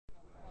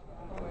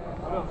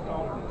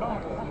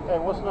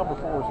What's number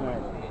 4's name?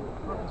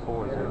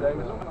 4 is Andrew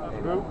Davis.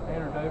 Who?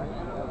 Andrew Davis.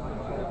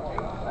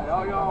 Hey,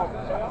 all y'all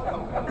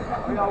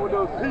with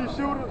those pea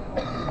shooters?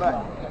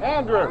 Back.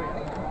 Andrew,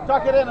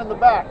 tuck it in the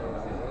back.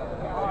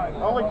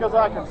 Only because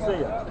I can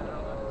see it.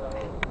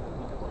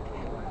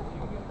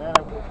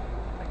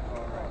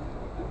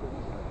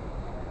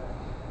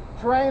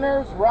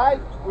 Trainers, right?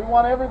 We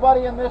want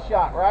everybody in this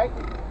shot, right?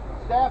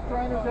 Staff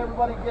trainers,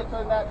 everybody gets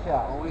in that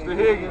shot. Mr.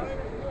 Higgins.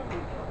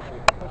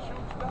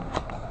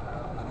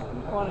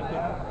 Okay,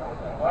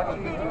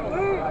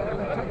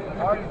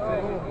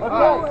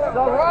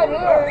 so right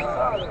here,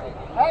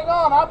 hang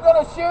on, I'm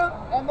going to shoot,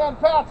 and then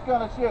Pat's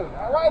going to shoot.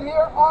 Right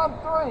here on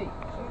 3.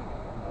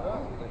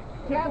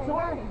 Cancel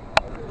it.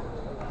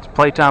 Is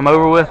playtime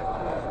over with?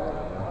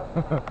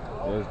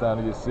 Yeah, it's time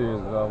to get serious.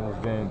 It's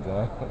almost game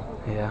time.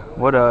 Yeah.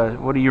 What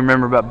do you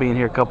remember about being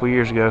here a couple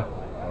years ago?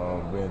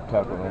 Being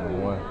tackled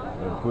on 1,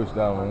 being pushed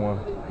down on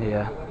 1.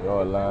 Yeah.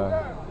 Yard line,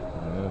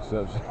 and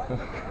interception.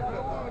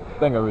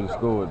 I think I really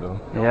scored though.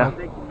 Yeah.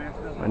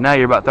 But now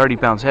you're about 30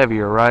 pounds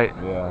heavier, right?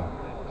 Yeah.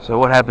 So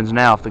what happens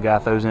now if the guy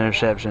throws an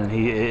interception?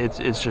 It's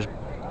just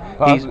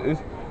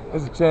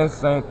it's a chance the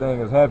same thing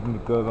has happened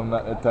because I'm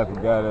not that type of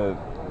guy that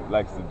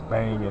likes to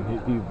bang and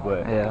hit people,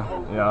 but yeah,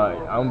 you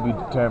know, I'm gonna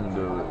be determined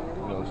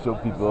to show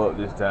people up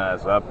this time,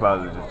 so I'll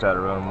probably just try to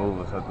run them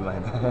over or something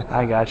like that.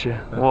 I got you.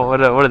 Well,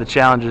 what are the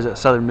challenges that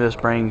Southern Miss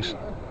brings?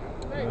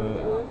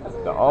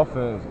 The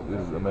offense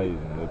is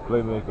amazing. The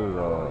playmakers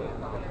are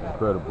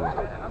incredible.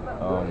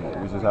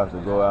 We just have to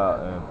go out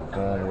and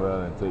perform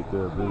well and take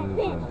care of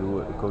business and do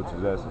what the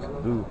coaches ask us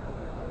to do.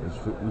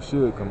 We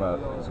should come out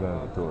this game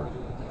victorious.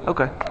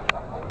 Okay.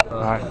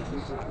 All right.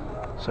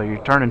 So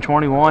you're turning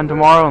 21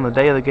 tomorrow on the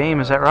day of the game,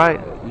 is that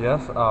right?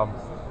 Yes.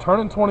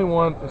 Turning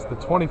 21 is the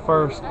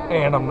 21st,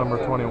 and I'm number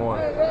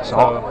 21. So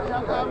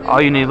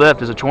all you need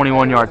left is a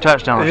 21-yard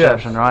touchdown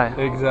reception, right?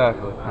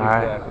 Exactly. All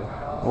right.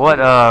 What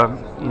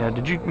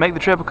did you make the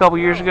trip a couple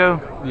years ago?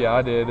 Yeah,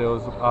 I did. It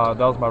was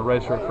that was my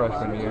redshirt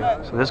freshman year.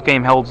 So this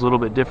game holds a little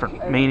bit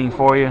different meaning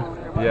for you?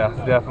 Yeah,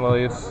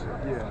 definitely. It's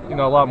a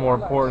lot more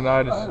important.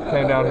 I just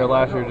came down here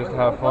last year just to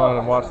have fun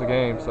and watch the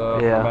game, so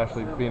I'm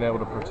actually being able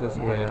to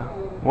participate. Yeah.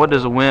 What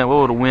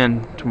would a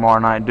win tomorrow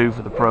night do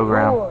for the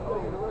program?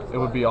 It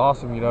would be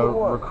awesome,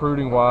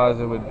 recruiting-wise.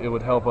 It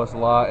would help us a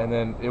lot, and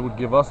then it would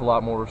give us a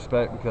lot more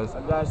respect because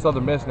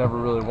Southern Miss never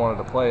really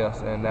wanted to play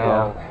us, and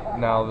now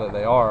that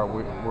they are,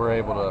 we're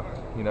able to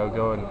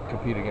go and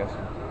compete against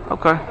them.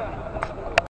 Okay.